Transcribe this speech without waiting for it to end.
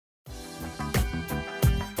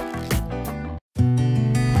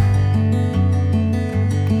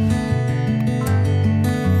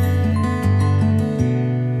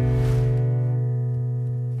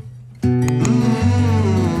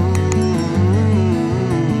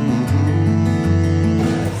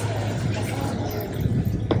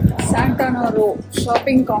Santana Row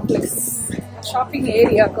Shopping Complex. Shopping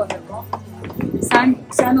area ku vandirukom.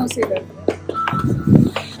 San Jose la.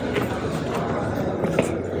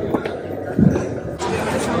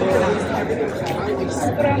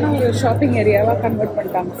 Superana oru shopping area va convert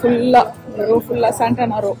பண்ணிட்டாங்க. full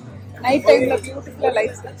Santana Row. Night time la beautiful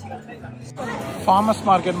lights. Farmers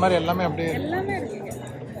market மாதிரி எல்லாமே அப்படியே இருக்கு.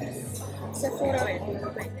 Sephora.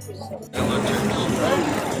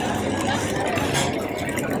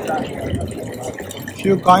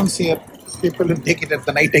 Few coins here. People will take it at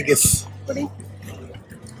the night, I guess. Puri.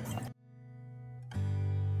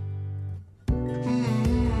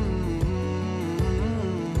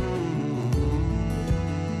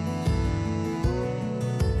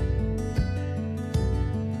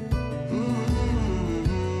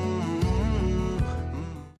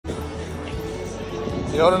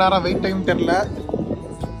 எவ்வளோ நேரம் wait time தெரியல.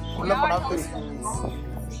 உள்ள போனா தெரியும்.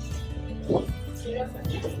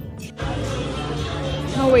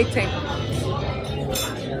 No wait time.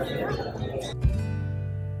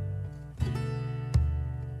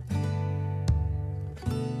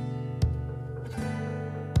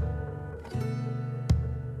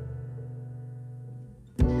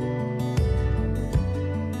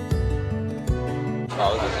 I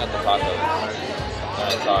was looking at the tacos and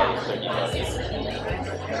I saw it was $30.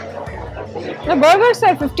 The burgers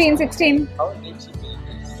are 15, 16. How are they cheap?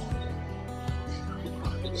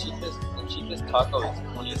 The cheapest taco is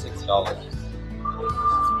 $26.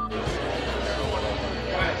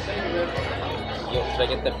 Yo, should I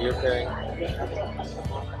get the beer pairing?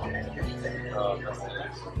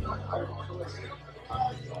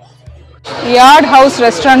 Yard House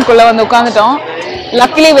restaurant குள்ள வந்து உட்கார்ந்துட்டோம்.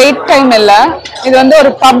 Luckily wait time இல்ல. இது வந்து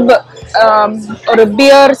ஒரு pub, ஒரு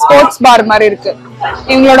beer sports bar மாதிரி இருக்கு.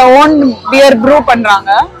 இவங்களோட own beer brew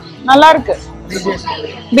பண்றாங்க. நல்லா இருக்கு.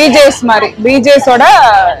 BJ's மாதிரி. BJ's ஓட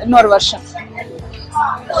இன்னொரு version.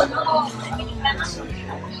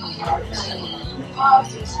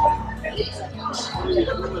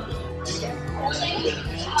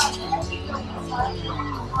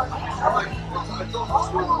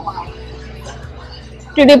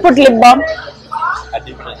 Did you put lip balm? I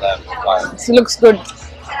did put that. This looks good.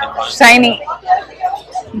 Shiny.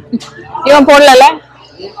 Even podala?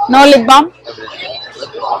 No lip balm?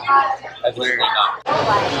 Absolutely not.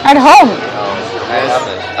 At home?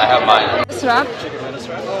 I have mine. Lettuce wrap.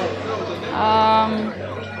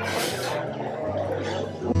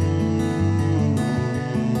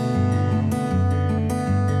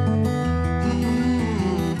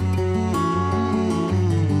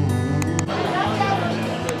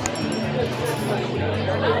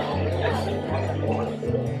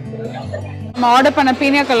 Order பண்ண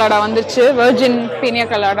பீனியா கலாடா வந்துச்சு, virgin Peenya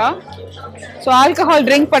Galada. So alcohol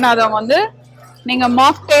drink பண்ணாதவங்க வந்து நீங்க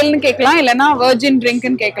மாக்டெயில்னு கேட்கலாம், இல்லைன்னா virgin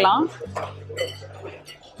ட்ரிங்க்னு கேட்கலாம்.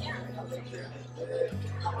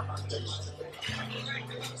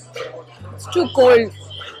 It's too cold,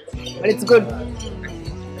 but it's good.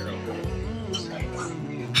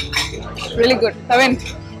 Really good. Thawin.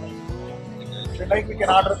 Like we can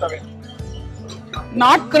order Thawin.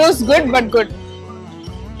 Not cruise good, but good.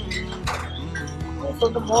 So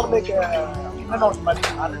the more like in and out money,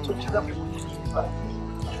 aren't you sure?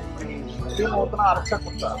 Team open archa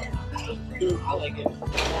kutta. I like it.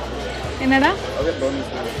 Enada?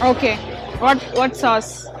 Okay. What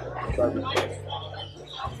sauce?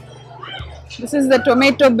 This is the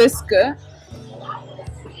tomato bisque.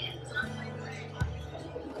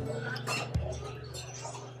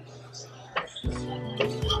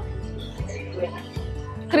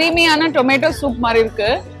 Creamy-ஆன tomato soup மாதிரி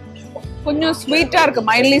இருக்கு. கொஞ்சம் ஸ்வீட்டா இருக்கு,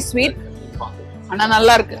 mildly sweet. ஆனா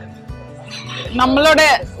நல்லா இருக்கு. நம்மளோட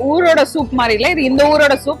ஊரோட சூப் மாதிரி இல்ல, இது இந்த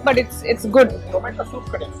ஊரோட soup, but it's good. Tomato soup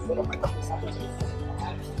கிடையாது.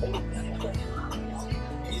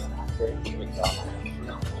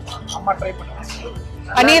 அம்மா ட்ரை பண்ணுங்க.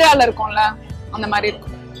 பனீரால இருக்கும்ல, அந்த மாதிரி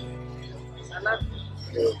இருக்கும்.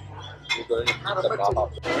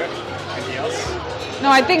 No,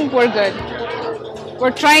 I think we're good.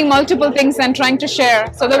 We're trying multiple things and trying to share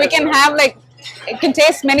so that we can have like, it can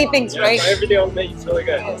taste many things, right? Every day on me, it's really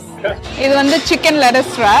good. இது வந்து chicken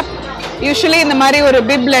lettuce wrap. Usually இந்த மாதிரி ஒரு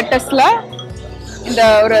bib lettuceல இந்த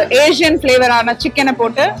ஒரு Asian flavor ஆன chicken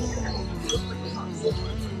போட்டு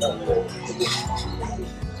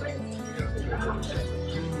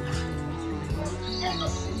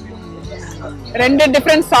ரெண்டு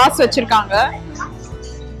டிஃபரண்ட் சாஸ் வச்சிருக்காங்க.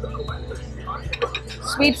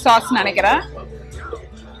 ஸ்வீட் சாஸ் நினைக்கிறேன்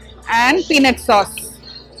and peanut sauce.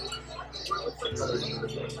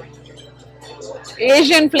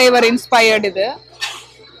 Asian flavour inspired இது.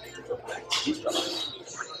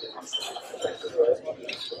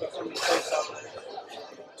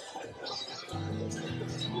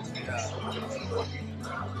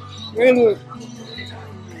 Very good.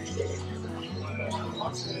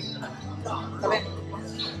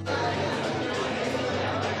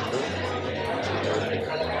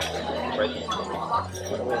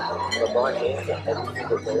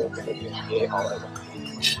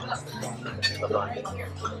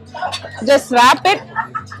 Just wrap it.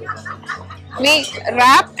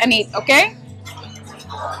 Wrap and eat, okay?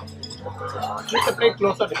 Keep the plate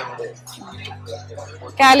closer to the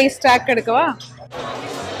Cali stack edukava.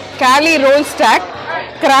 Cali roll stack,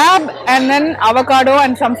 crab and then avocado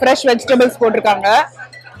and some fresh vegetables போட்டுருக்காங்க.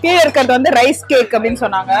 கீழ இருக்கிறது வந்து rice cake அப்படினு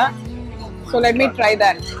சொன்னாங்க. So let me try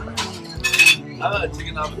that.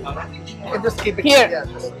 chicken avocado. You can just keep it here.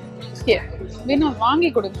 Here. Vinod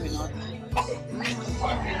வாங்கி கொடுங்க Vinod.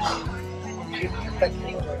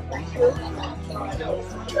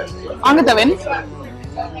 வாங்க தவன்.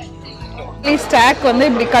 Please stock வந்து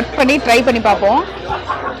இப்படி கட் பண்ணி ட்ரை பண்ணி பாப்போம்.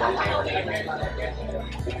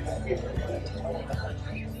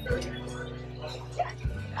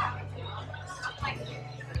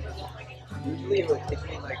 Usually it would take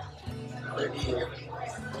me like 30 or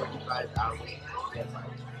 45 hours.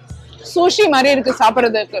 Sushi மாதிரி இருக்கு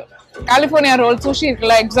சாப்பிடுறதுக்கு. கலிஃபோர்னியா ரோல் சூஷி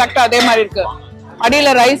இருக்குல்ல எக்ஸாக்ட்டா அதே மாதிரி இருக்கு. அடியில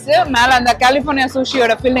ரைஸ், மேல அந்த California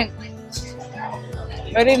சூஷியோட filling.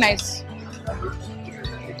 Very nice.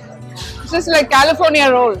 This is like California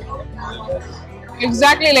roll.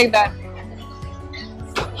 Exactly like that.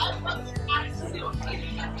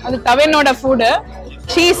 அது தவனோட ஃபுட்.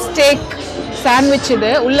 சீஸ் ஸ்டேக் சாண்ட்விச் இது.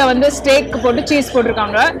 உள்ள வந்து ஸ்டேக் போட்டு சீஸ்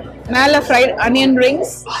போட்டிருக்காங்க. மேல ஃப்ரைட் அனியன்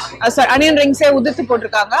ரிங்ஸ். அனியன் ரிங்ஸே உதிர்த்து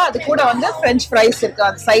போட்டிருக்காங்க. அது கூட வந்து French fries இருக்கு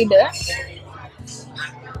அந்த சைடு.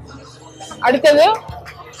 அடுத்தது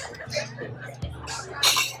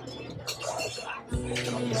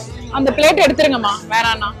அந்த பிளேட் எடுத்துருங்கம்மா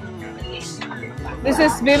வேணாண்ணா. This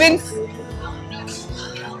is Vivin's.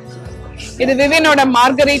 இது விவினோட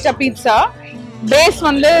மார்கரிட்டா பீட்சா. பேஸ்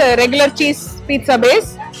வந்து ரெகுலர் சீஸ் பீட்சா பேஸ்.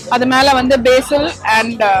 அது மேல வந்து பேசில்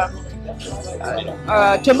அண்ட்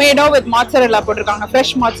tomato with mozzarella போட்டிருக்காங்க.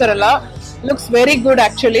 fresh mozzarella. Looks very good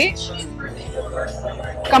actually.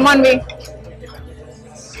 Come on we.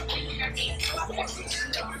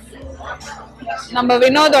 நம்ம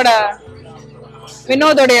வினோதோட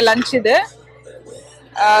லஞ்ச் இது.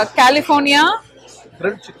 California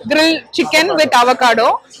grill chicken with avocado.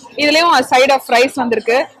 இதுலயும் சைடு ஆஃப் ரைஸ்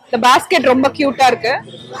வந்திருக்கு. இந்த பாஸ்கெட் ரொம்ப கியூட்டா இருக்கு.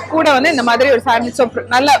 கூட வந்து இந்த மாதிரி ஒரு சாண்ட்விச்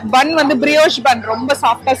நல்ல பன் வந்து பிரியோஷ் பன் ரொம்ப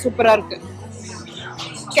சாஃப்டா சூப்பரா இருக்கு.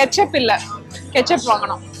 கெச்சப் இல்ல, கெச்சப்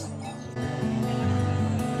வாங்கணும்.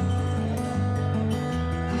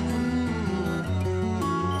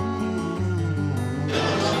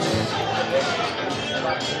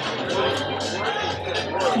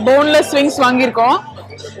 போன்லெஸ் விங்ஸ் வாங்கியிருக்கோம்.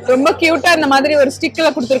 ரொம்ப கியூட்டா இந்த மாதிரி ஒரு ஸ்டிக்ல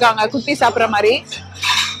கொடுத்துருக்காங்க குட்டி சாப்பிட்ற மாதிரி.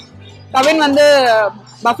 கவின் வந்து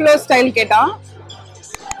பஃபலோ ஸ்டைல் கேட்டான்.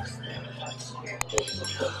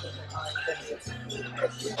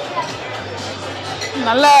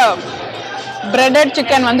 நல்ல பிரெட்டட்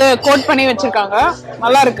சிக்கன் வந்து கோட் பண்ணி வச்சிருக்காங்க.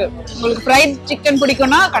 நல்லா இருக்கு. உங்களுக்கு ஃப்ரைட் சிக்கன்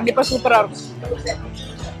பிடிக்கும்னா கண்டிப்பா சூப்பரா இருக்கும்.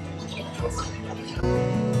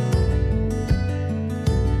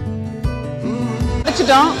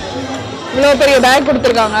 வச்சுட்டோம். இவ்வளவு பெரிய பேக்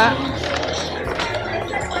கொடுத்துருக்காங்க.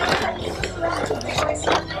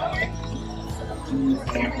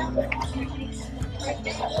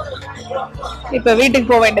 இப்ப வீட்டுக்கு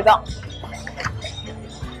போக வேண்டியதான்.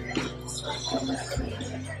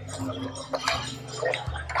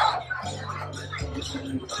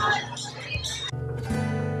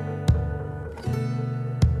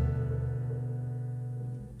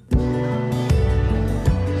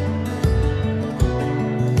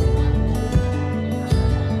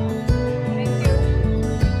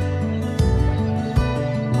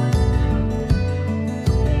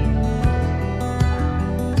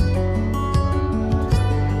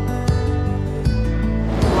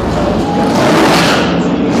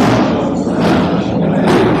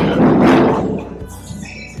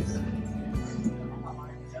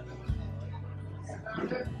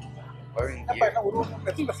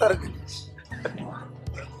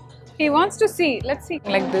 He wants to see. Let's see.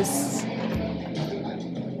 Like this.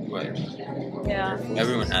 Right. Yeah.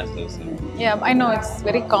 Everyone has those things. Yeah, I know it's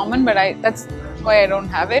very common, but that's why I don't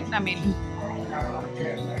have it. I mean,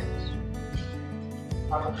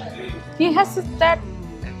 He has that.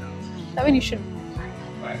 Thawin, you should.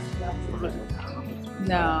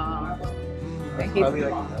 No.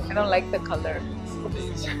 I don't like the color.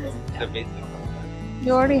 The basic.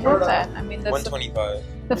 You already have that. I mean, that's 125.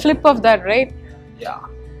 the flip of that, right? Yeah.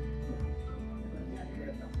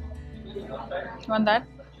 You want that?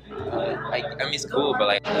 I mean, it's cool, but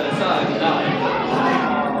like.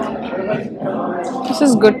 This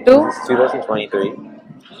is good too. 2023.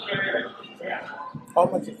 How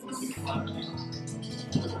much is this?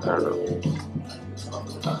 I don't know.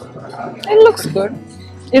 It looks good.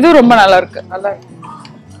 இது ரொம்ப நல்லா இருக்கு.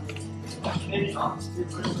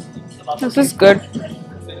 This is good.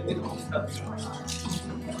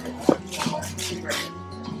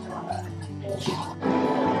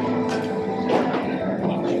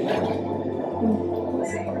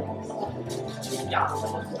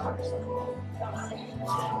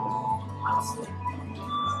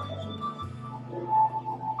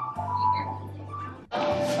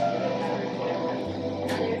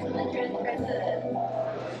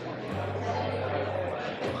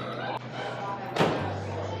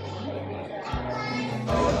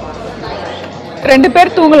 ரெண்டு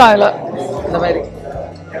பேர் தூங்கலாம் இதுல. இந்த மாதிரி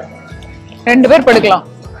ரெண்டு பேர் படுக்கலாம்.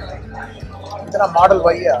 இதெல்லாம் மாடல்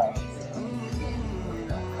வையா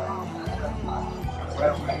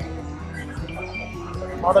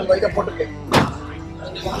மாடல் வையா போட்டுருக்கேன்.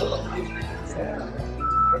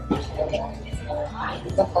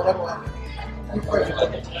 இதுதான் பவர்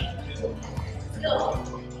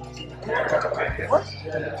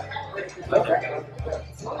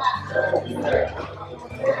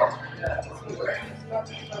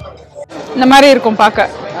இந்த மாதிரி இருக்கும் பார்க்க.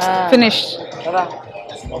 Finish.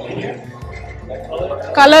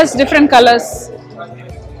 Colours different colours.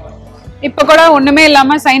 இப்போ கூட ஒண்ணுமே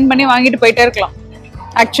இல்லாம சைன் பண்ணி வாங்கிட்டு போயிட்டே இருக்கலாம்.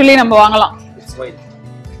 ஆக்சுவலி நம்ம வாங்கலாம்.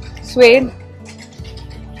 ஸ்வேட்.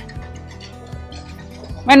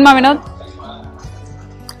 வேணுமா வினோத்?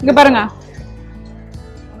 இங்க பாருங்க.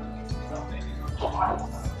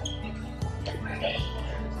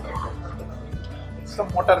 some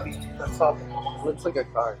motor wheel. That's all. Looks like a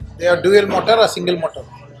car. They are dual motor or single motor.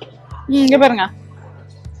 இங்க பாருங்க.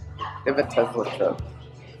 If a Tesla truck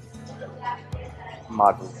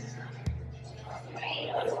model.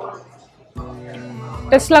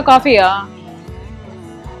 Tesla காஃபியா?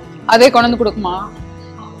 அதே கொண்டு வந்து கொடுக்குமா?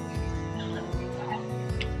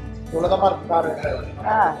 இவ்வளவுதான் இருக்கு கார்.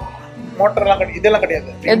 மோட்டர்லாம் கிடையாது. இதெல்லாம் கிடையாது.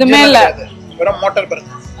 எதுவுமே இல்ல. வெறும் மோட்டார்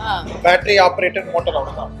பாருங்க. பேட்டரி ஆபரேட்டட் மோட்டார்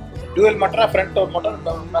அவ்வளவுதான். dual motor front motor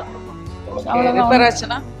back motor. Repair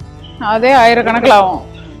ஆச்சுனா அதே ஆயிரக்கணக்கில் ஆகும்.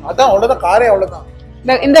 அதான் அவ்வளவுதான் காரே அவ்வளவுதான்.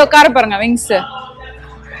 இந்த காரை பாருங்க wings.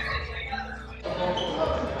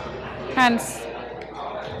 Hands,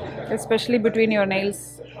 especially between your nails.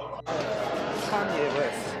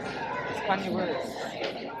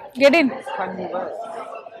 Get in.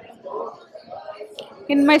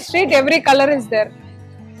 In my street, every color is there.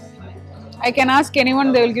 I can ask anyone;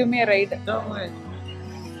 they will give me a ride.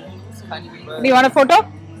 Do you want a photo?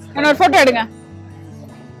 என்னோட photo எடுங்க.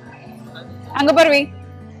 அங்க பாருவி.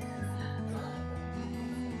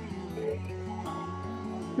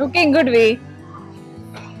 Looking good, we.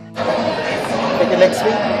 Take a leg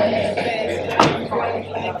swing.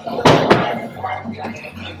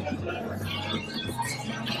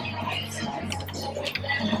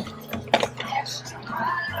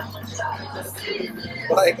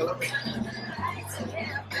 बड़ा एक colour में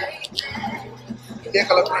ये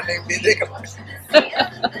colour में नहीं बेदे colour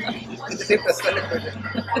इधर से प्रेस वाले पे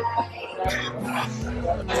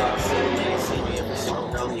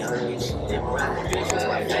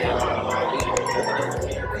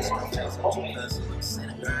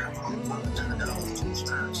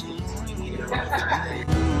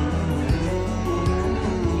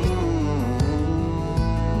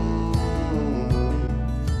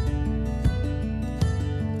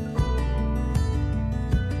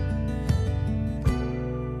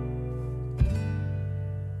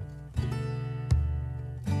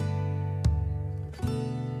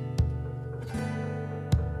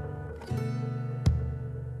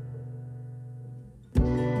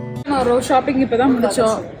ரோ ஷாப்பிங் இப்பதான்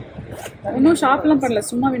முடிச்சோம். இன்னும் ஷாப்லாம் பண்ணல,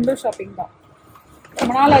 சும்மா விண்டோ ஷாப்பிங் தான்.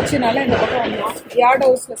 ரொம்ப நாள் ஆச்சுனால இந்த பக்கம் வந்தோம். யார்ட்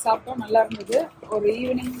ஹவுஸ்ல சாப்பிட்டோம், நல்லா இருந்தது. ஒரு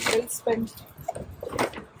ஈவினிங் வெல் ஸ்பெண்ட்.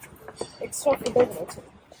 எக்ஸ்ட்ரா ஃபுட்டோ கிடைச்சு.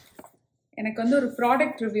 எனக்கு வந்து ஒரு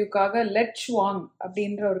ப்ராடக்ட் ரிவ்யூக்காக லெட் வாங்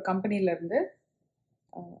அப்படின்ற ஒரு கம்பெனில இருந்து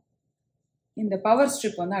இந்த பவர்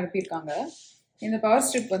ஸ்ட்ரிப் வந்து அனுப்பியிருக்காங்க. இந்த பவர்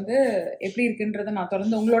ஸ்ட்ரிப் வந்து எப்படி இருக்குன்றதை நான்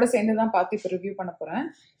தொடர்ந்து உங்களோட சேர்ந்து தான் பார்த்து இப்போ ரிவ்யூ பண்ண போகிறேன்.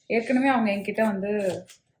 ஏற்கனவே அவங்க என்கிட்ட வந்து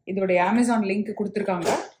இதோடைய அமேசான் லிங்க் கொடுத்துருக்காங்க.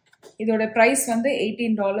 இதோட ப்ரைஸ் வந்து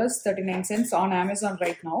 $18.39 ஆன் அமேசான்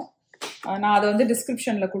ரைட் நவ். நான் அதை வந்து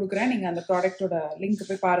டிஸ்கிரிப்ஷனில் கொடுக்குறேன், நீங்கள் அந்த ப்ராடக்டோட லிங்க்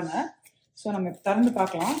போய் பாருங்கள். ஸோ நம்ம இப்போ திறந்து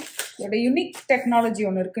பார்க்கலாம். இதோட யூனிக் டெக்னாலஜி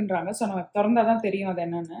ஒன்று இருக்குன்றாங்க. ஸோ நம்ம திறந்தால் தான் தெரியும் அது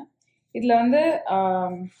என்னென்னு. இதில் வந்து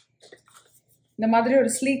இந்த மாதிரி ஒரு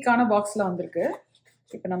ஸ்லீக்கான பாக்ஸில் வந்திருக்கு.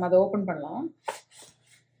 இப்போ நம்ம அதை ஓப்பன் பண்ணலாம்.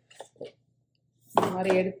 இந்த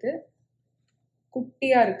மாதிரி எடுத்து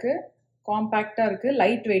குட்டியாக இருக்குது, காம்பேக்டாக இருக்குது,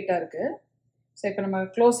 லைட் வெயிட்டாக இருக்குது. ஸோ இப்போ நம்ம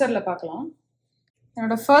க்ளோசரில் பார்க்கலாம்.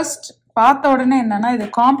 என்னோட ஃபர்ஸ்ட் பார்த்த உடனே என்னென்னா இது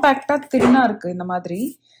காம்பேக்டாக தின்னாக இருக்குது இந்த மாதிரி.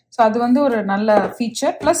 ஸோ அது வந்து ஒரு நல்ல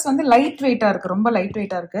ஃபீச்சர். ப்ளஸ் வந்து லைட் வெயிட்டாக இருக்குது, ரொம்ப லைட்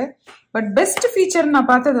வெயிட்டாக இருக்குது. பட் பெஸ்ட் ஃபீச்சர் நான்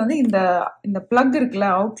பார்த்தது வந்து இந்த ப்ளக் இருக்குல்ல,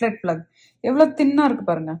 அவுட்லெட் ப்ளக் எவ்வளோ தின்னாக இருக்குது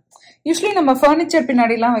பாருங்கள். யூஸ்வலி நம்ம ஃபர்னிச்சர்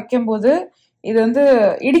பின்னாடிலாம் வைக்கும்போது இது வந்து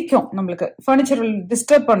இடிக்கும், நம்மளுக்கு ஃபர்னிச்சர்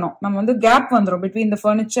டிஸ்டர்ப் பண்ணும், நம்ம வந்து கேப் வந்துடும் between the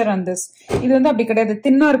furniture and this. இது வந்து அப்படி கிடையாது,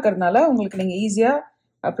 தின்னாக இருக்கிறதுனால உங்களுக்கு நீங்கள் ஈஸியாக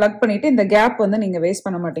ப்ளக் பண்ணிட்டு இந்த கேப் வந்து நீங்கள் வேஸ்ட்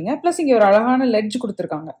பண்ண மாட்டீங்க. ப்ளஸ் இங்கே ஒரு அழகான லெட்ஜ்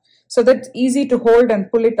கொடுத்துருக்காங்க. So that easy to hold and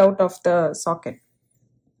pull it out of the socket.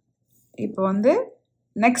 இப்போ வந்து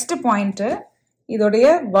நெக்ஸ்ட் பாயிண்ட்டு, இதோடைய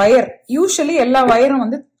வயர். யூஸ்வலி எல்லா வயரும்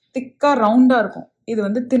வந்து திக்காக ரவுண்டாக இருக்கும், இது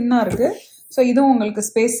வந்து தின்னாக இருக்குது. ஸோ இதுவும் உங்களுக்கு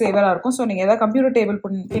ஸ்பேஸ் சேவராக இருக்கும். ஸோ நீங்கள் எதாவது கம்ப்யூட்டர் டேபிள்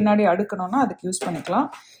பின்னாடி அடுக்கணும்னா அதுக்கு யூஸ் பண்ணிக்கலாம்.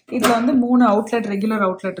 இதில் வந்து 3 அவுட்லெட், ரெகுலர்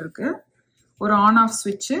அவுட்லெட் இருக்குது, ஒரு ஆன் ஆஃப்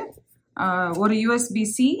ஸ்விட்சு, ஒரு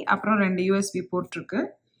USB-C, அப்புறம் 2 USB போர்ட் இருக்குது.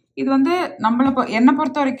 இது வந்து என்னை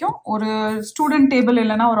பொறுத்த வரைக்கும் ஒரு ஸ்டூடெண்ட் டேபிள்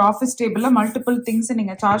இல்லைன்னா ஒரு ஆஃபீஸ் டேபிளில் மல்டிபிள் திங்ஸை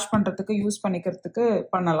நீங்கள் சார்ஜ் பண்ணுறதுக்கு யூஸ் பண்ணிக்கிறதுக்கு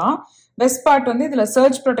பண்ணலாம். பெஸ்ட் பார்ட் வந்து இதில்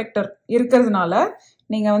சர்ஜ் ப்ரொடெக்டர் இருக்கிறதுனால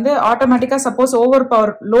நீங்கள் வந்து ஆட்டோமேட்டிக்காக சப்போஸ் ஓவர்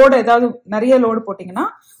பவர் லோடு ஏதாவது நிறைய லோடு போட்டிங்கன்னா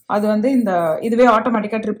அது வந்து இதுவே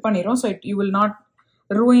ஆட்டோமேட்டிக்காக ட்ரிப் பண்ணிடும். So you will not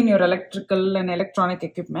ruin your electrical and electronic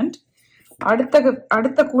equipment.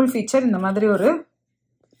 அடுத்த கூல் ஃபீச்சர், இந்த மாதிரி ஒரு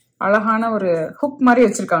அழகான ஒரு ஹுக் மாதிரி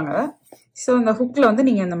வச்சுருக்காங்க. ஸோ இந்த ஹுக்கில் வந்து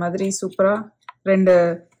நீங்கள் இந்த மாதிரி சூப்பராக 2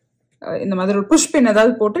 இந்த மாதிரி ஒரு புஷ் பின்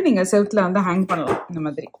ஏதாவது போட்டு நீங்கள் செவுத்தில் வந்து ஹேங் பண்ணலாம் இந்த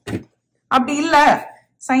மாதிரி. அப்படி இல்லை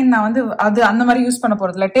நான் வந்து அது அந்த மாதிரி யூஸ் பண்ண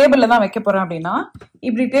போகிறதில்ல, டேபிளில் தான் வைக்க போகிறேன் அப்படின்னா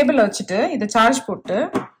இப்படி டேபிளில் வச்சுட்டு இதை சார்ஜ் போட்டு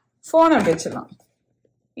ஃபோன் அப்படி வச்சிடலாம்.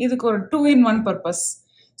 இதுக்கு ஒரு 2-in-1 பர்பஸ்.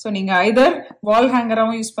 ஸோ நீங்கள் ஐதர் வால்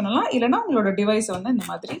ஹேங்கராகவும் யூஸ் பண்ணலாம், இல்லைனா உங்களோட டிவைஸை வந்து இந்த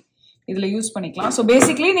மாதிரி இதில் யூஸ் பண்ணிக்கலாம். ஸோ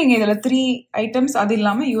பேசிக்லி நீங்கள் இதில் 3 ஐட்டம்ஸ், அது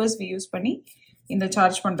இல்லாமல் USB யூஸ் பண்ணி இந்த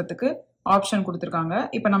சார்ஜ் பண்ணுறதுக்கு ஆப்ஷன் கொடுத்துருக்காங்க.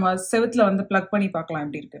 இப்போ நம்ம செவுத்தில் வந்து ப்ளக் பண்ணி பார்க்கலாம்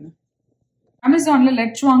எப்படி இருக்குன்னு. அமேசானில்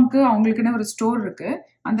லெட்ச்வாங்க்கு அவங்களுக்குன்னு ஒரு ஸ்டோர் இருக்குது,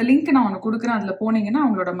 அந்த லிங்க் நான் ஒன்று கொடுக்குறேன். அதில் போனீங்கன்னா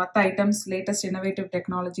அவங்களோட மற்ற ஐட்டம்ஸ், லேட்டஸ்ட் இன்னோவேட்டிவ்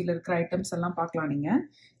டெக்னாலஜியில் இருக்கிற ஐட்டம்ஸ் எல்லாம் பார்க்கலாம். நீங்கள்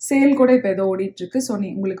சேல் கூட இப்போ ஏதோ ஓடிட்டுருக்கு. ஸோ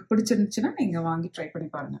உங்களுக்கு பிடிச்சிருந்துச்சுன்னா நீங்கள் வாங்கி ட்ரை பண்ணி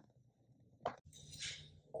பாருங்கள்.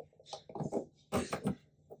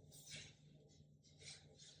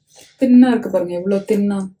 தின்னா இருக்குது பாருங்கள், எவ்வளோ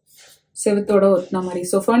தின்னா செவத்தோட ஒட்டின மாதிரி.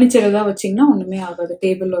 ஸோ ஃபர்னிச்சர் ஏதாவது வச்சிங்கன்னா ஒன்றுமே ஆகாது,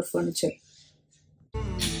 டேபிள் ஒரு ஃபர்னிச்சர்.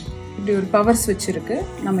 இப்படி ஒரு பவர் ஸ்விட்ச் இருக்கு,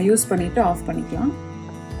 நம்ம யூஸ் பண்ணிட்டு ஆஃப் பண்ணிக்கலாம்.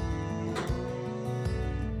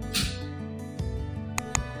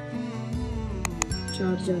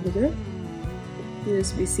 சார்ஜ் ஆகுது.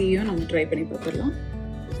 USB-Cயும் நம்ம ட்ரை பண்ணி பார்த்துடலாம்.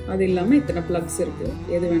 அது இல்லாமல் இத்தனை பிளக்ஸ் இருக்கு,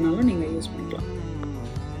 எது வேணாலும் நீங்கள் யூஸ் பண்ணிக்கலாம்.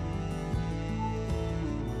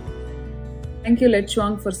 Thank you,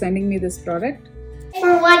 Letchwang, for sending me this product.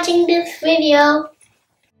 For watching this video.